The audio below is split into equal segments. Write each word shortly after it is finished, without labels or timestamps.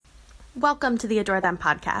Welcome to the Adore Them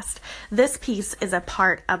podcast. This piece is a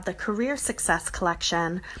part of the Career Success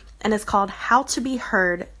Collection and is called How to Be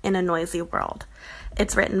Heard in a Noisy World.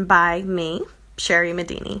 It's written by me, Sherry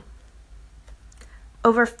Medini.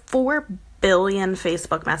 Over 4 billion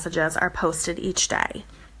Facebook messages are posted each day.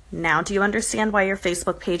 Now, do you understand why your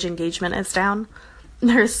Facebook page engagement is down?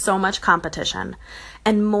 There's so much competition,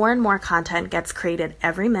 and more content gets created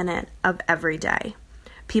every minute of every day.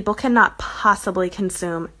 People cannot possibly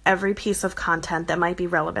consume every piece of content that might be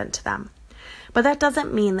relevant to them. But that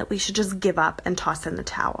doesn't mean that we should just give up and toss in the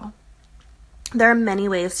towel. There are many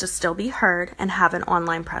ways to still be heard and have an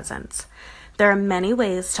online presence. There are many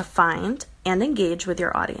ways to find and engage with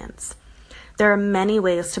your audience. There are many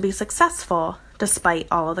ways to be successful despite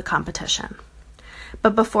all of the competition.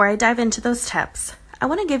 But before I dive into those tips, I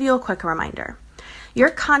want to give you a quick reminder. Your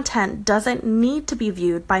content doesn't need to be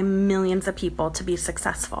viewed by millions of people to be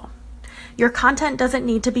successful. Your content doesn't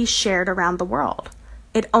need to be shared around the world.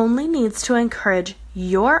 It only needs to encourage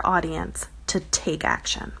your audience to take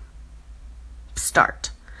action.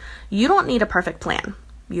 Start. You don't need a perfect plan.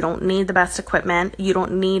 You don't need the best equipment. You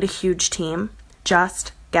don't need a huge team.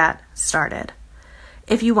 Just get started.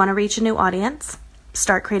 If you want to reach a new audience,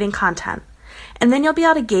 start creating content, and then you'll be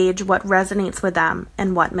able to gauge what resonates with them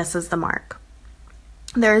and what misses the mark.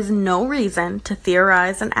 There is no reason to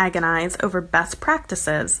theorize and agonize over best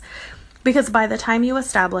practices because by the time you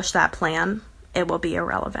establish that plan, it will be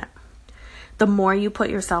irrelevant. The more you put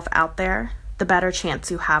yourself out there, the better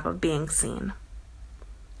chance you have of being seen.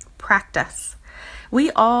 Practice.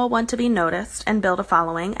 We all want to be noticed and build a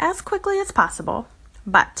following as quickly as possible,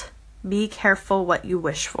 but be careful what you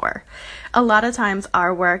wish for. A lot of times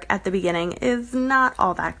our work at the beginning is not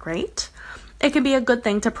all that great. It can be a good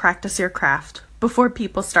thing to practice your craft before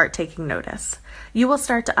people start taking notice. You will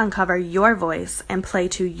start to uncover your voice and play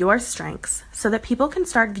to your strengths so that people can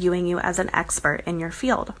start viewing you as an expert in your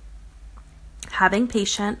field. Having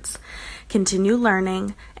patience, continue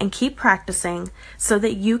learning, and keep practicing so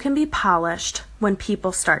that you can be polished when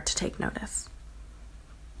people start to take notice.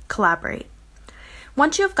 Collaborate.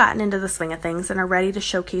 Once you have gotten into the swing of things and are ready to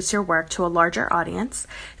showcase your work to a larger audience,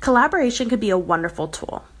 collaboration could be a wonderful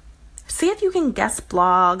tool. See if you can guest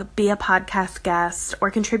blog, be a podcast guest,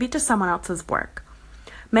 or contribute to someone else's work.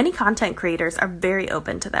 Many content creators are very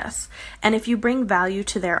open to this, and if you bring value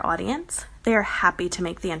to their audience, they are happy to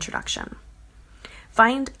make the introduction.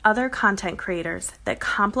 Find other content creators that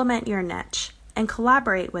complement your niche and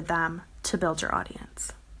collaborate with them to build your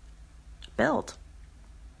audience. Build.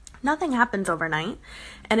 Nothing happens overnight,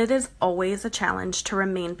 and it is always a challenge to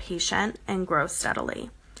remain patient and grow steadily.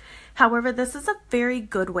 However, this is a very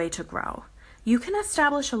good way to grow. You can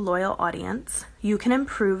establish a loyal audience, you can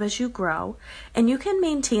improve as you grow, and you can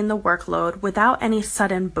maintain the workload without any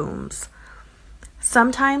sudden booms.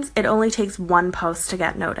 Sometimes it only takes one post to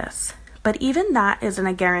get notice, but even that isn't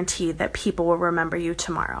a guarantee that people will remember you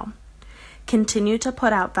tomorrow. Continue to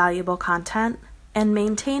put out valuable content and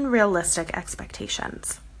maintain realistic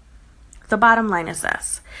expectations. The bottom line is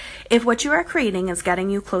this: if what you are creating is getting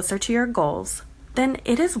you closer to your goals, then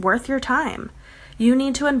it is worth your time. You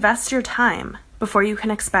need to invest your time before you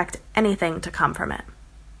can expect anything to come from it.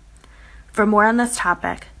 For more on this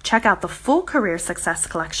topic, check out the full Career Success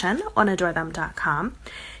Collection on adorethem.com.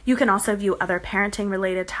 You can also view other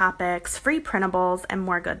parenting-related topics, free printables, and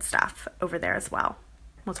more good stuff over there as well.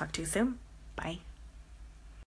 We'll talk to you soon. Bye.